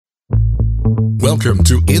Welcome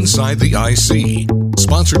to Inside the IC,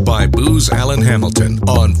 sponsored by Booz Allen Hamilton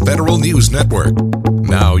on Federal News Network.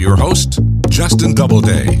 Now your host, Justin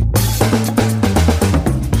Doubleday.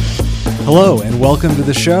 Hello and welcome to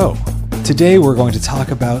the show. Today we're going to talk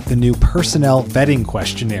about the new Personnel Vetting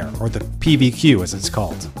Questionnaire, or the PVQ as it's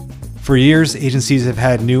called. For years, agencies have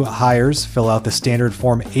had new hires fill out the standard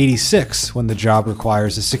Form 86 when the job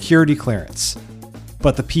requires a security clearance.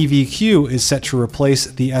 But the PVQ is set to replace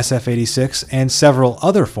the SF-86 and several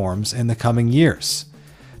other forms in the coming years.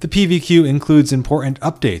 The PVQ includes important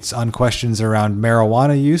updates on questions around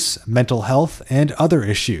marijuana use, mental health, and other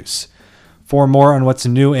issues. For more on what's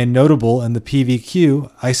new and notable in the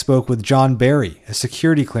PVQ, I spoke with John Berry, a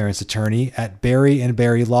security clearance attorney at Berry and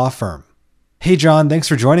Berry Law Firm. Hey John, thanks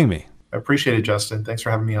for joining me. I appreciate it, Justin. Thanks for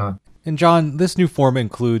having me on. And John, this new form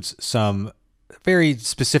includes some very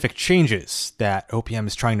specific changes that OPM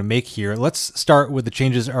is trying to make here. Let's start with the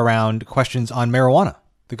changes around questions on marijuana.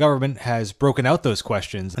 The government has broken out those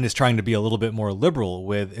questions and is trying to be a little bit more liberal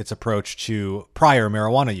with its approach to prior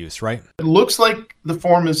marijuana use, right? It looks like the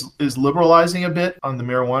form is liberalizing a bit on the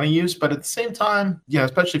marijuana use, but at the same time,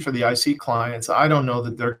 especially for the IC clients, I don't know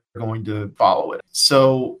that they're going to follow it.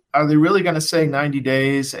 So are they really going to say 90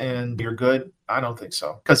 days and you're good? I don't think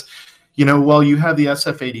so. Because while you have the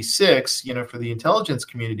SF-86, for the intelligence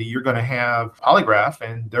community, you're going to have polygraph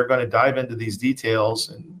and they're going to dive into these details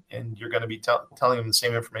and you're going to be telling them the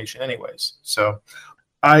same information anyways. So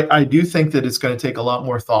I do think that it's going to take a lot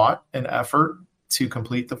more thought and effort to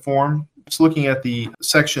complete the form. Just looking at the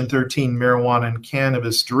Section 13 marijuana and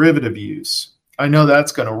cannabis derivative use, I know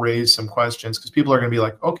that's going to raise some questions because people are going to be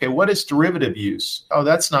like, okay, what is derivative use? Oh,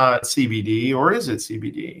 that's not CBD, or is it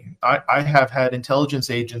CBD? I have had intelligence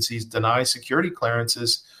agencies deny security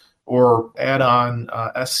clearances or add on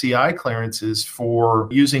SCI clearances for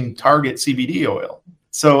using target CBD oil.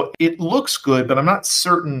 So it looks good, but I'm not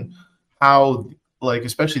certain how,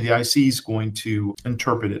 especially the IC is going to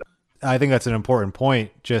interpret it. I think that's an important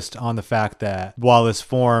point, just on the fact that while this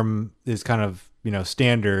form is kind of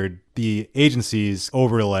standard, the agencies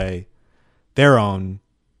overlay their own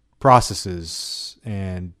processes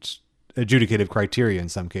and adjudicative criteria in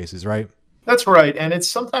some cases, right? That's right. And it's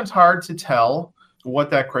sometimes hard to tell what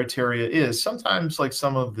that criteria is. Sometimes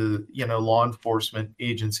some of the, law enforcement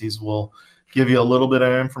agencies will give you a little bit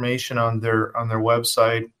of information on their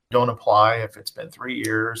website. Don't apply if it's been 3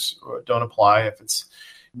 years, or don't apply if it's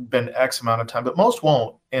been X amount of time, but most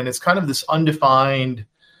won't. And it's kind of this undefined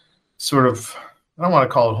sort of, I don't want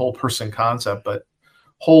to call it whole person concept, but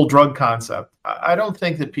whole drug concept. I don't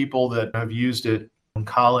think that people that have used it in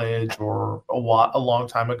college or a long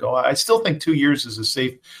time ago, I still think 2 years is a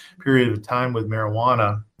safe period of time with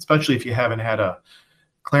marijuana, especially if you haven't had a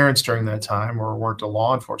clearance during that time or weren't a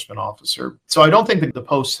law enforcement officer. So I don't think that the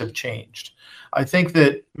posts have changed. I think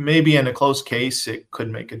that maybe in a close case, it could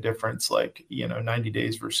make a difference, 90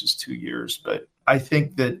 days versus 2 years. But I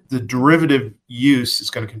think that the derivative use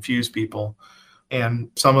is going to confuse people. And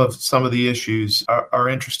some of the issues are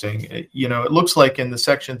interesting. It looks like in the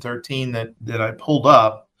Section 13 that I pulled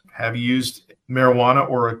up, have used marijuana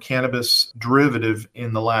or a cannabis derivative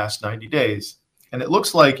in the last 90 days. And it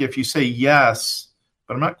looks like if you say yes,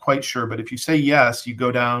 but I'm not quite sure, but if you say yes, you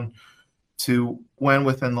go down to when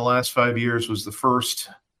within the last 5 years was the first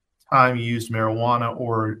time you used marijuana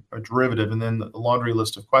or a derivative, and then the laundry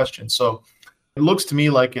list of questions. So it looks to me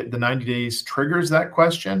like the 90 days triggers that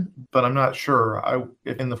question, but I'm not sure.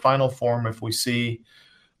 If in the final form, if we see,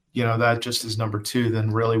 that just is number 2,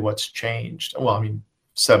 then really what's changed? Well,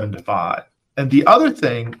 7 to 5. And the other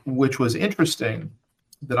thing, which was interesting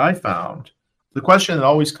that I found, the question that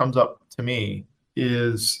always comes up to me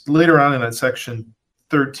is later on in that Section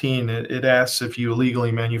 13, it asks if you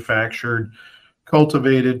illegally manufactured,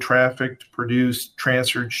 cultivated, trafficked, produced,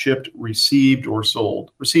 transferred, shipped, received, or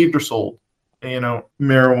sold.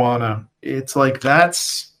 Marijuana. It's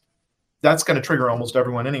that's going to trigger almost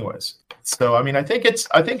everyone anyways. So, I think it's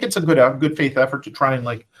a good faith effort to try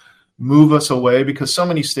and move us away, because so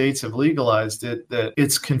many states have legalized it that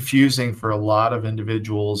it's confusing for a lot of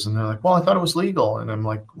individuals. And they're like, well, I thought it was legal. And I'm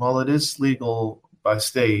like, well, it is legal by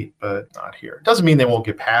state, but not here. It doesn't mean they won't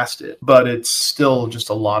get past it, but it's still just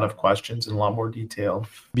a lot of questions and a lot more detail.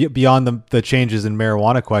 Beyond the changes in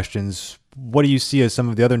marijuana questions, what do you see as some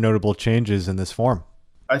of the other notable changes in this form?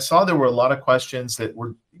 I saw there were a lot of questions that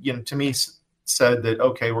were, to me, said that,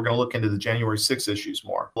 okay, we're going to look into the January 6 issues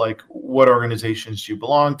more. Like, what organizations do you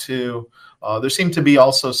belong to? There seemed to be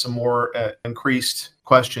also some more increased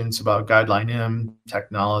questions about Guideline M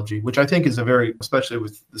technology, which I think is especially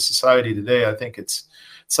with the society today, I think it's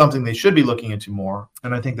something they should be looking into more.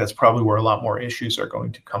 And I think that's probably where a lot more issues are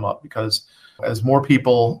going to come up, because as more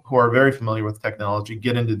people who are very familiar with technology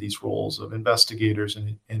get into these roles of investigators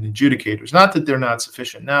and adjudicators, not that they're not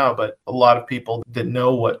sufficient now, but a lot of people that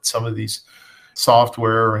know what some of these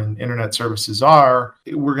software and internet services are,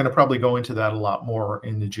 we're going to probably go into that a lot more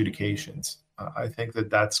in adjudications. I think that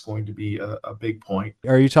that's going to be a big point.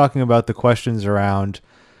 Are you talking about the questions around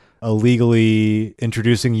illegally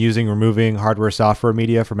introducing, using, removing hardware, software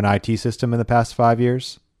media from an IT system in the past 5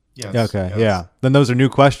 years? Yes. Okay. Yes. Yeah. Then those are new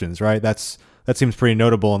questions, right? That seems pretty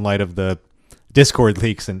notable in light of the Discord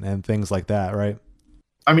leaks and things like that, right?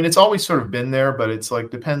 I mean, it's always sort of been there, but it's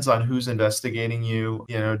like depends on who's investigating you.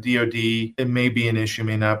 You know, DOD, it may be an issue,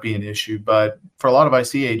 may not be an issue, but for a lot of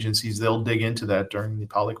IC agencies, they'll dig into that during the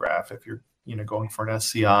polygraph if you're, going for an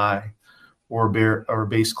SCI or a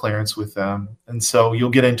base clearance with them. And so you'll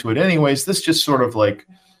get into it anyways. This just sort of like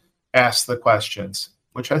asks the questions,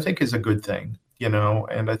 which I think is a good thing,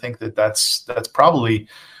 and I think that that's probably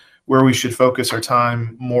where we should focus our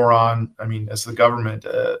time more on, as the government,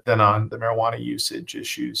 than on the marijuana usage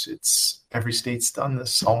issues. It's every state's done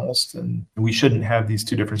this almost, and we shouldn't have these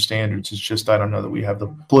two different standards. It's just, I don't know that we have the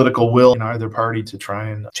political will in either party to try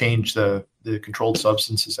and change the Controlled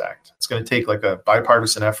Substances Act. It's going to take like a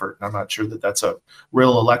bipartisan effort, and I'm not sure that that's a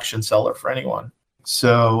real election seller for anyone.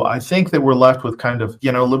 So I think that we're left with kind of,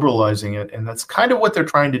 liberalizing it, and that's kind of what they're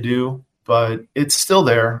trying to do. But it's still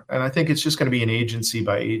there, and I think it's just going to be an agency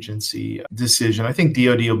by agency decision. I think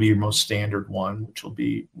DoD will be your most standard one,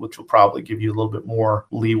 which will probably give you a little bit more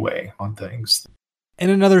leeway on things.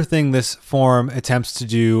 And another thing this form attempts to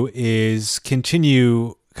do is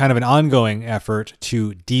continue kind of an ongoing effort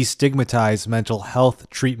to destigmatize mental health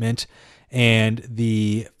treatment and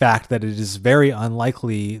the fact that it is very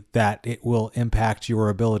unlikely that it will impact your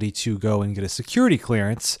ability to go and get a security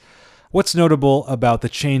clearance. What's notable about the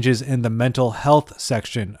changes in the mental health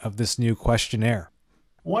section of this new questionnaire?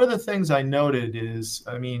 One of the things I noted is,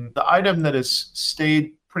 the item that has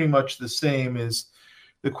stayed pretty much the same is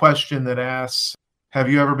the question that asks, have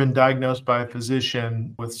you ever been diagnosed by a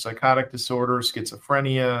physician with psychotic disorder,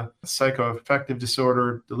 schizophrenia, psychoaffective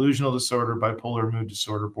disorder, delusional disorder, bipolar mood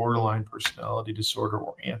disorder, borderline personality disorder,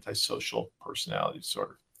 or antisocial personality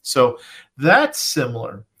disorder? So that's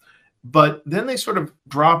similar. But then they sort of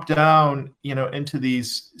drop down, into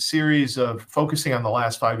these series of focusing on the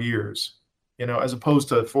last 5 years, as opposed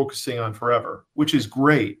to focusing on forever, which is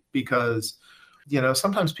great because,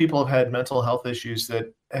 sometimes people have had mental health issues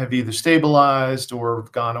that have either stabilized or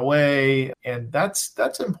gone away. And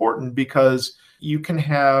that's important because you can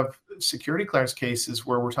have security clearance cases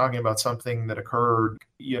where we're talking about something that occurred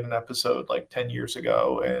in an episode like 10 years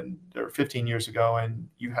ago or 15 years ago, and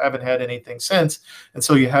you haven't had anything since. And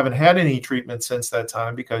so you haven't had any treatment since that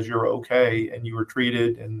time because you're okay and you were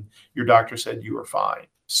treated and your doctor said you were fine.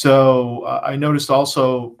 So I noticed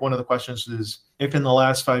also one of the questions is, if in the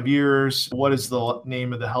last 5 years, what is the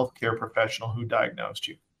name of the healthcare professional who diagnosed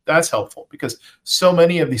you? That's helpful because so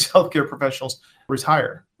many of these healthcare professionals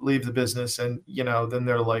retire, leave the business, and then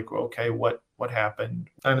they're like, okay, what happened?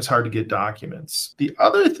 And it's hard to get documents. The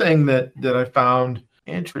other thing that I found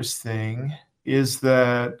interesting is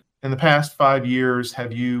that in the past 5 years,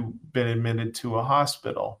 have you been admitted to a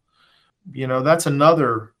hospital? That's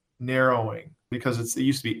another narrowing because it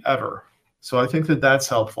used to be ever. So I think that that's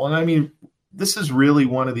helpful. And this is really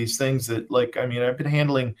one of these things that I've been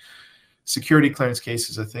handling security clearance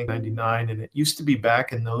cases, I think 99. And it used to be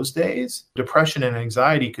back in those days, depression and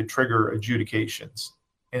anxiety could trigger adjudications.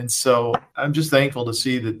 And so I'm just thankful to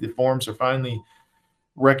see that the forms are finally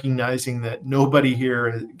recognizing that nobody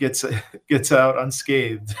here gets out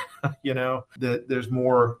unscathed, that there's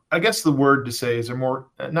more, I guess the word to say is there more,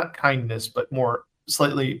 not kindness, but more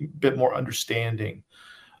slightly bit more understanding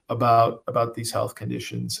about these health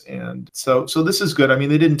conditions. And so this is good.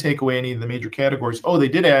 They didn't take away any of the major categories. Oh, they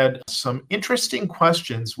did add some interesting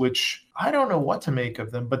questions, which I don't know what to make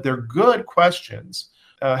of them, but they're good questions.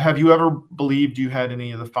 Have you ever believed you had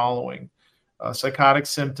any of the following? Psychotic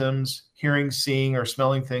symptoms, hearing, seeing, or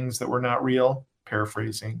smelling things that were not real,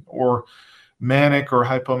 paraphrasing, or manic or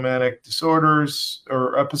hypomanic disorders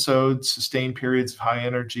or episodes, sustained periods of high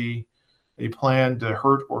energy, a plan to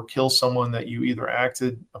hurt or kill someone that you either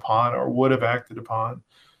acted upon or would have acted upon.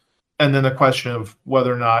 And then the question of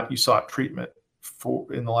whether or not you sought treatment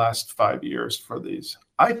in the last 5 years for these.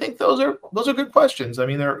 I think those are good questions.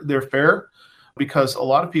 They're fair because a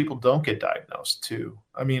lot of people don't get diagnosed too.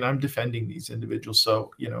 I'm defending these individuals.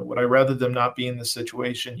 So, would I rather them not be in this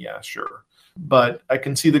situation? Yeah, sure. But I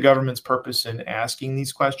can see the government's purpose in asking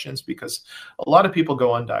these questions because a lot of people go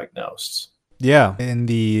undiagnosed. Yeah. In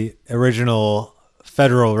the original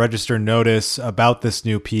Federal Register notice about this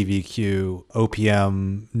new PVQ,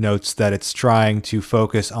 OPM notes that it's trying to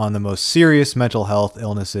focus on the most serious mental health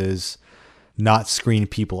illnesses, not screen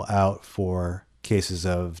people out for cases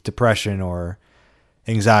of depression or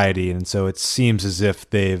anxiety. And so it seems as if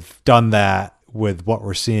they've done that with what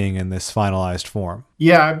we're seeing in this finalized form.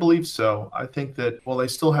 Yeah, I believe so. I think that while they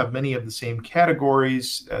still have many of the same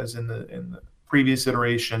categories as in the previous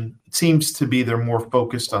iteration, it seems to be they're more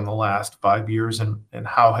focused on the last 5 years and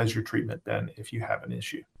how has your treatment been if you have an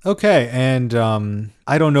issue. Okay, and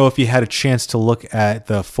I don't know if you had a chance to look at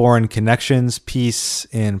the foreign connections piece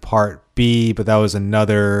in Part B, but that was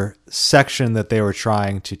another section that they were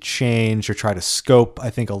trying to change or try to scope, I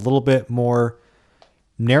think, a little bit more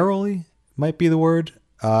narrowly, might be the word.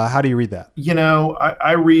 How do you read that? You know,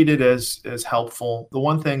 I read it as helpful. The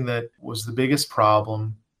one thing that was the biggest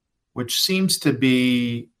problem, which seems to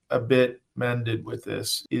be a bit mended with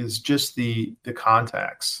this, is just the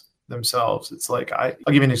contacts themselves. It's like, I'll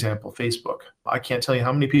give you an example, Facebook. I can't tell you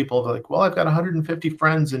how many people are like, well, I've got 150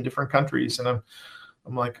 friends in different countries. And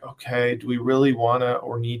I'm like, okay, do we really want to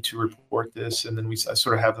or need to report this? And then I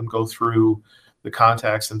sort of have them go through the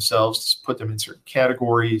contacts themselves, put them in certain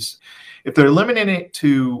categories. If they're limiting it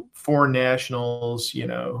to foreign nationals, you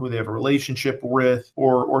know, who they have a relationship with,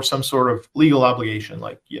 or some sort of legal obligation,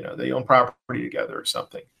 like, you know, they own property together or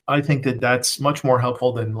something, I think that that's much more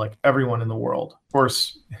helpful than like everyone in the world. Of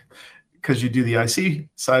course, because you do the IC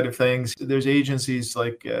side of things, there's agencies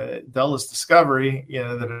like Dulles Discovery, you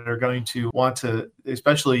know, that are going to want to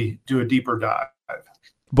especially do a deeper dive.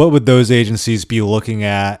 What would those agencies be looking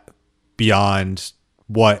at beyond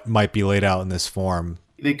what might be laid out in this form?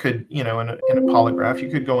 They could, you know, in a polygraph,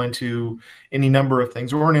 you could go into any number of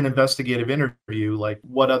things, or in an investigative interview, like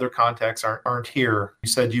what other contacts aren't here. You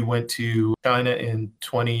said you went to China in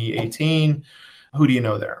 2018. Who do you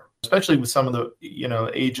know there? Especially with some of the, you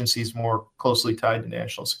know, agencies more closely tied to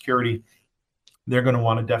national security, they're going to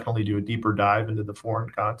want to definitely do a deeper dive into the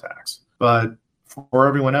foreign contacts. But for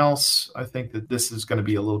everyone else, I think that this is going to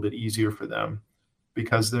be a little bit easier for them,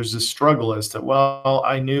 because there's this struggle as to, well,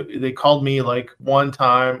 I knew they called me like one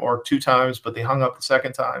time or two times, but they hung up the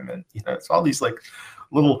second time. And, you know, it's all these like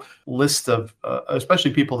little lists of,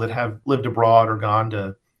 especially people that have lived abroad or gone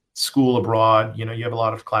to school abroad. You know, you have a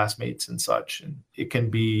lot of classmates and such, and it can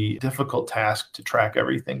be a difficult task to track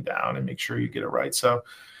everything down and make sure you get it right. So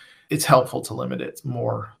it's helpful to limit it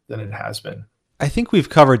more than it has been. I think we've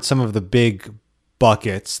covered some of the big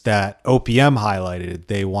buckets that OPM highlighted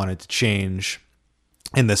they wanted to change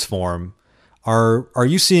in this form. Are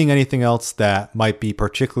you seeing anything else that might be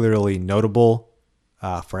particularly notable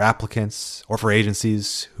for applicants or for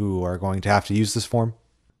agencies who are going to have to use this form?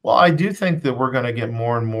 Well, I do think that we're going to get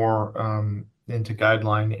more and more into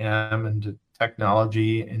Guideline M and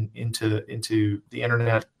technology and into the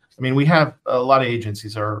internet. I mean, we have a lot of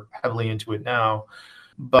agencies are heavily into it now,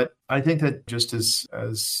 but I think that just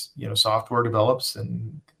as you know, software develops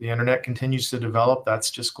and the internet continues to develop, that's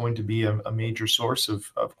just going to be a major source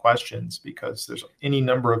of questions, because there's any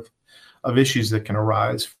number of issues that can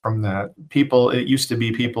arise from that. It used to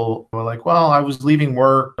be people were like, well, I was leaving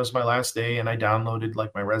work, it was my last day, and I downloaded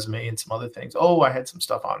like my resume and some other things. Oh, I had some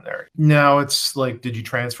stuff on there. Now it's like, did you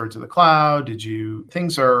transfer it to the cloud?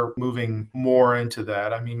 Things are moving more into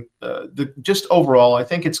that. I mean, just overall, I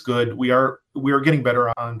think it's good. We are getting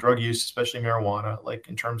better on drug use, especially marijuana, like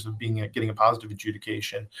in terms of getting a positive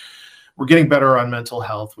adjudication. We're getting better on mental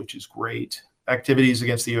health, which is great. Activities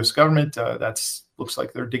against the U.S. government, looks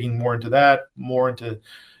like they're digging more into that, more into,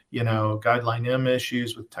 you know, Guideline M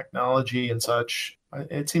issues with technology and such.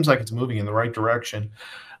 It seems like it's moving in the right direction.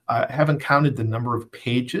 I haven't counted the number of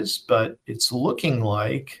pages, but it's looking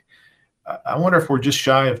like, I wonder if we're just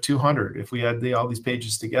shy of 200 if we add all these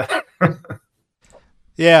pages together.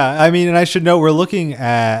 Yeah, I mean, and I should note, we're looking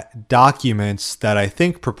at documents that I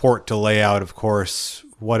think purport to lay out, of course,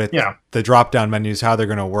 the drop-down menus, how they're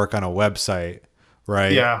going to work on a website,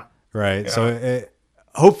 right? Yeah. Right. Yeah. So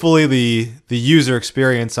hopefully the user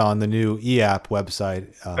experience on the new eApp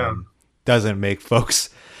website doesn't make folks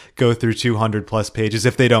go through 200 plus pages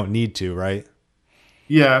if they don't need to, right?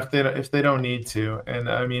 Yeah, if they don't need to. And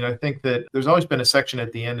I mean, I think that there's always been a section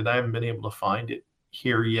at the end, and I haven't been able to find it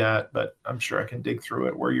here yet, but I'm sure I can dig through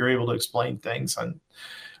it, where you're able to explain things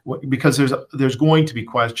because there's going to be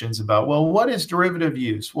questions about, well, what is derivative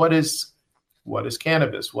use? What is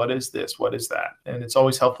cannabis? What is this? What is that? And it's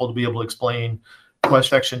always helpful to be able to explain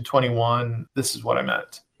section 21. This is what I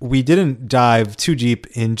meant. We didn't dive too deep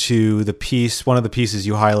into one of the pieces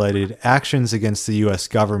you highlighted, actions against the U.S.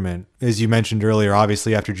 government. As you mentioned earlier,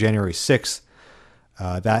 obviously after January 6th,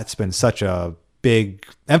 that's been such a big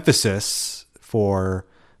emphasis for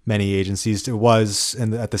many agencies. It was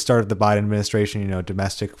at the start of the Biden administration,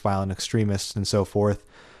 domestic violent extremists and so forth.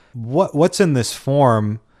 What's in this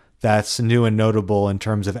form that's new and notable in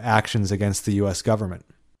terms of actions against the U.S. government?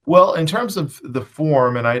 Well, in terms of the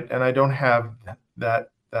form, and I don't have that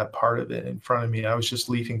part of it in front of me. I was just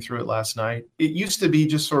leafing through it last night. It used to be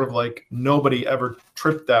just sort of like nobody ever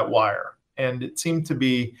tripped that wire. And it seemed to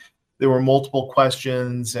be, there were multiple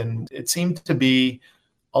questions, and it seemed to be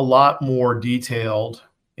a lot more detailed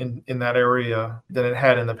in that area than it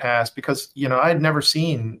had in the past, because, I had never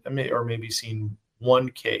seen, or maybe seen one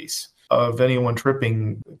case of anyone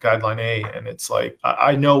tripping guideline A. And it's like,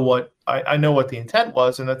 I know what the intent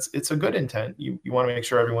was, and it's a good intent. You want to make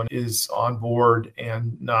sure everyone is on board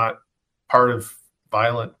and not part of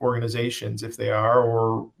violent organizations if they are,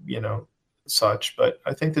 or, such. But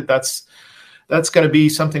I think that's going to be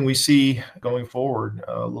something we see going forward,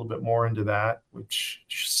 a little bit more into that, which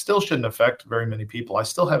still shouldn't affect very many people. I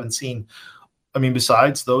still haven't seen,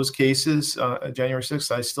 besides those cases, January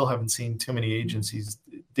 6th, I still haven't seen too many agencies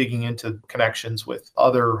digging into connections with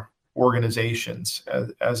other organizations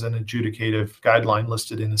as an adjudicative guideline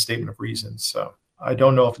listed in the statement of reasons. So I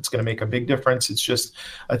don't know if it's going to make a big difference. It's just,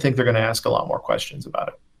 I think they're going to ask a lot more questions about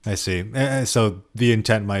it. I see. So the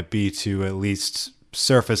intent might be to at least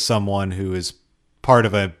surface someone who is part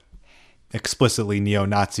of a explicitly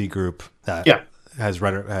neo-Nazi group that has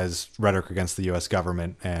rhetoric against the U.S.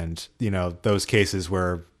 government, and those cases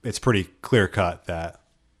where it's pretty clear cut that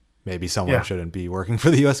maybe someone shouldn't be working for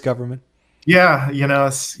the U.S. government. Yeah,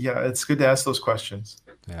 it's good to ask those questions.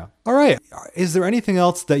 Yeah. All right. Is there anything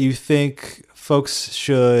else that you think folks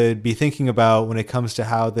should be thinking about when it comes to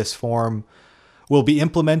how this form will be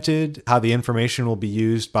implemented, how the information will be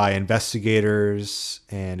used by investigators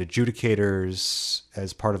and adjudicators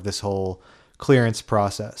as part of this whole clearance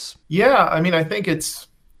process? Yeah, I think it's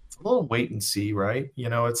a little wait and see, right?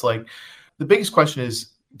 It's like the biggest question is,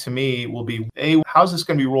 to me, will be, how's this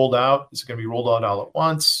going to be rolled out? Is it going to be rolled out all at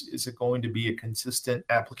once? Is it going to be a consistent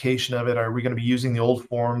application of it? Are we going to be using the old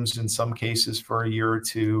forms in some cases for a year or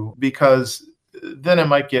two? Because then it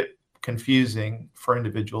might get confusing for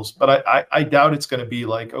individuals. But I doubt it's going to be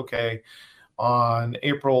like, okay, on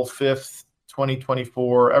April 5th,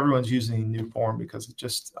 2024, everyone's using a new form, because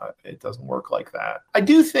it doesn't work like that. I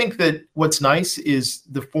do think that what's nice is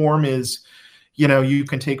the form is, you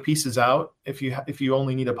can take pieces out if you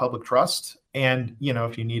only need a public trust, and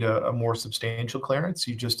if you need a more substantial clearance,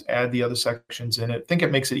 you just add the other sections in it. I think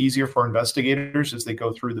it makes it easier for investigators as they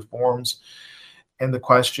go through the forms and the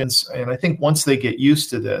questions. And I think once they get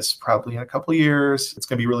used to this, probably in a couple of years, it's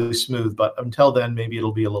going to be really smooth. But until then, maybe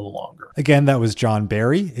it'll be a little longer. Again, that was John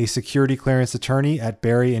Berry, a security clearance attorney at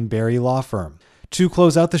Berry and Berry Law Firm. To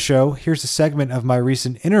close out the show, here's a segment of my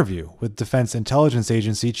recent interview with Defense Intelligence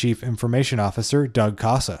Agency Chief Information Officer Doug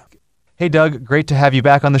Casa. Hey, Doug, great to have you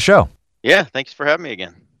back on the show. Yeah, thanks for having me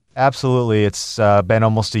again. Absolutely. It's been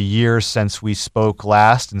almost a year since we spoke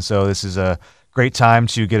last, and so this is a great time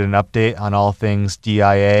to get an update on all things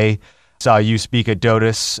DIA. Saw you speak at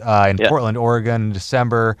DOTUS in Portland, Oregon in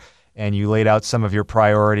December, and you laid out some of your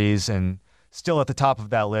priorities, and still at the top of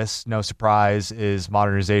that list, no surprise, is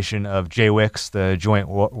modernization of JWICS, the Joint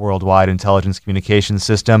Worldwide Intelligence Communications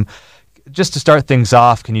System. Just to start things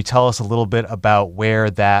off, can you tell us a little bit about where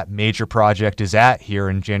that major project is at here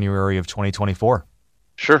in January of 2024?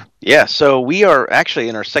 Sure. Yeah. So we are actually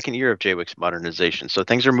in our second year of JWICS modernization. So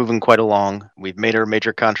things are moving quite along. We've made our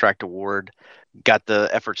major contract award, got the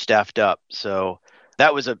effort staffed up. So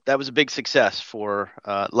that was a big success for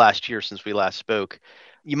last year since we last spoke.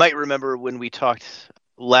 You might remember when we talked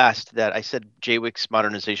last that I said JWICS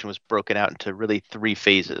modernization was broken out into really three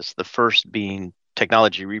phases. The first being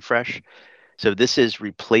technology refresh. So this is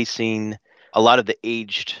replacing a lot of the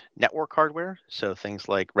aged network hardware. So things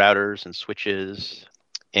like routers and switches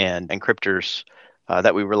and encryptors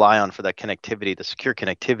that we rely on for that connectivity, the secure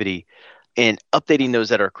connectivity, and updating those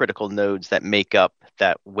that are critical nodes that make up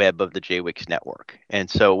that web of the JWICS network. And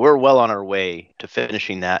so we're well on our way to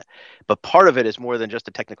finishing that. But part of it is more than just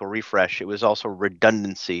a technical refresh. It was also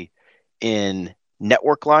redundancy in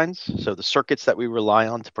network lines, so the circuits that we rely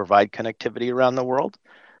on to provide connectivity around the world,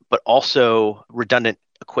 but also redundant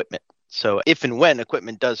equipment. So if and when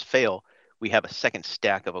equipment does fail, we have a second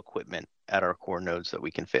stack of equipment at our core nodes that we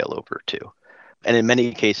can fail over to. And in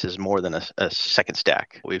many cases, more than a second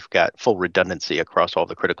stack. We've got full redundancy across all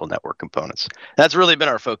the critical network components. That's really been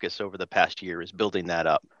our focus over the past year, is building that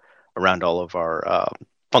up around all of our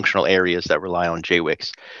functional areas that rely on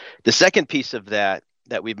JWICS. The second piece of that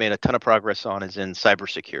we've made a ton of progress on is in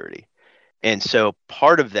cybersecurity. And so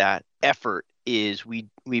part of that effort is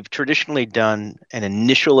we've traditionally done an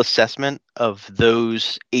initial assessment of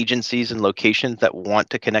those agencies and locations that want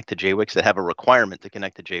to connect to JWICS, that have a requirement to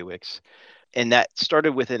connect to JWICS. And that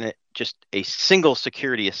started within just a single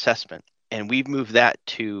security assessment. And we've moved that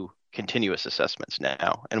to continuous assessments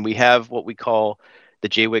now. And we have what we call the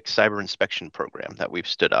JWICS Cyber Inspection Program that we've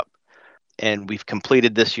stood up. And we've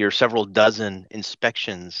completed this year several dozen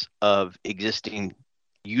inspections of existing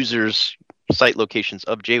users' site locations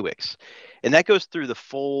of JWICS. And that goes through the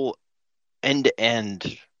full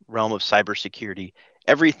end-to-end realm of cybersecurity,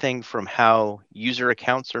 everything from how user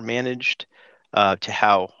accounts are managed to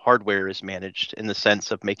how hardware is managed, in the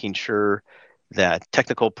sense of making sure that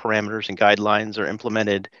technical parameters and guidelines are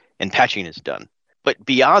implemented and patching is done. But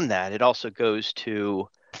beyond that, it also goes to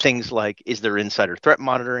things like, is there insider threat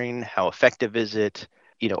monitoring? How effective is it?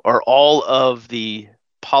 Are all of the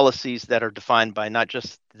policies that are defined by not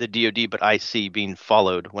just the DoD, but IC being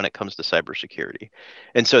followed when it comes to cybersecurity?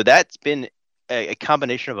 And so that's been a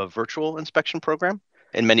combination of a virtual inspection program,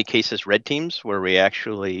 in many cases red teams, where we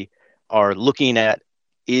actually are looking at,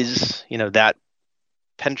 is that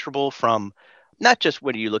penetrable from not just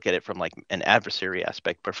when you look at it from like an adversary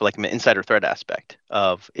aspect, but for like an insider threat aspect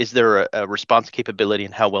of, is there a response capability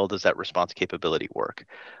and how well does that response capability work?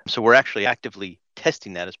 So we're actually actively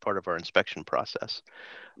testing that as part of our inspection process.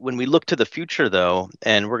 When we look to the future, though,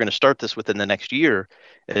 and we're going to start this within the next year,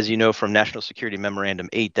 as you know from National Security Memorandum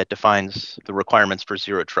 8, that defines the requirements for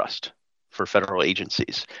zero trust for federal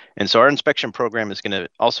agencies. And so our inspection program is going to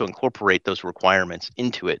also incorporate those requirements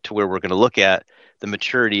into it, to where we're going to look at the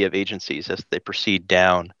maturity of agencies as they proceed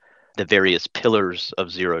down the various pillars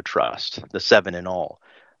of zero trust, the 7 in all,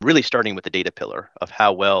 really starting with the data pillar of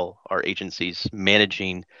how well are agencies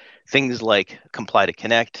managing things like comply to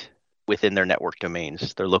connect within their network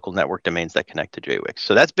domains, their local network domains that connect to JWICS.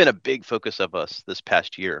 So that's been a big focus of us this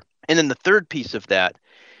past year. And then the third piece of that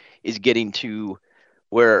is getting to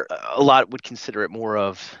where a lot would consider it more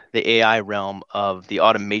of the AI realm of the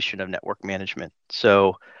automation of network management.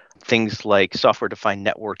 So things like software-defined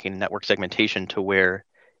networking and network segmentation, to where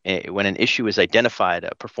when an issue is identified,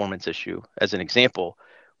 a performance issue, as an example,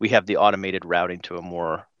 we have the automated routing to a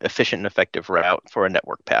more efficient and effective route for a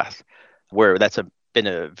network path, where that's been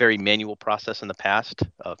a very manual process in the past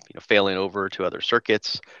of failing over to other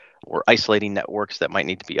circuits or isolating networks that might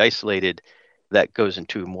need to be isolated. That goes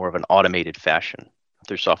into more of an automated fashion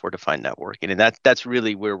through software-defined networking, and that's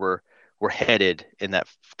really where we're headed in that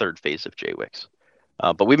third phase of JWICS.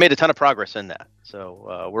 But we made a ton of progress in that,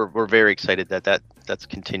 so we're very excited that's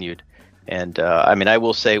continued. And I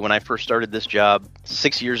will say, when I first started this job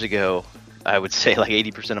 6 years ago, I would say like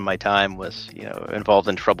 80% of my time was involved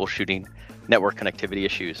in troubleshooting network connectivity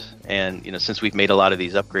issues. And since we've made a lot of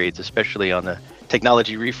these upgrades, especially on the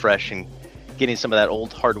technology refresh and getting some of that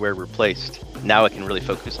old hardware replaced, now I can really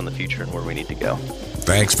focus on the future and where we need to go.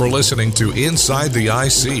 Thanks for listening to Inside the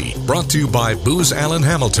IC, brought to you by Booz Allen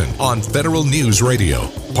Hamilton on Federal News Radio,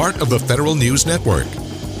 part of the Federal News Network.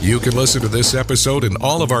 You can listen to this episode and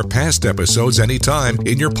all of our past episodes anytime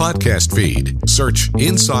in your podcast feed. Search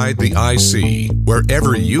Inside the IC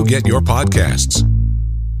wherever you get your podcasts.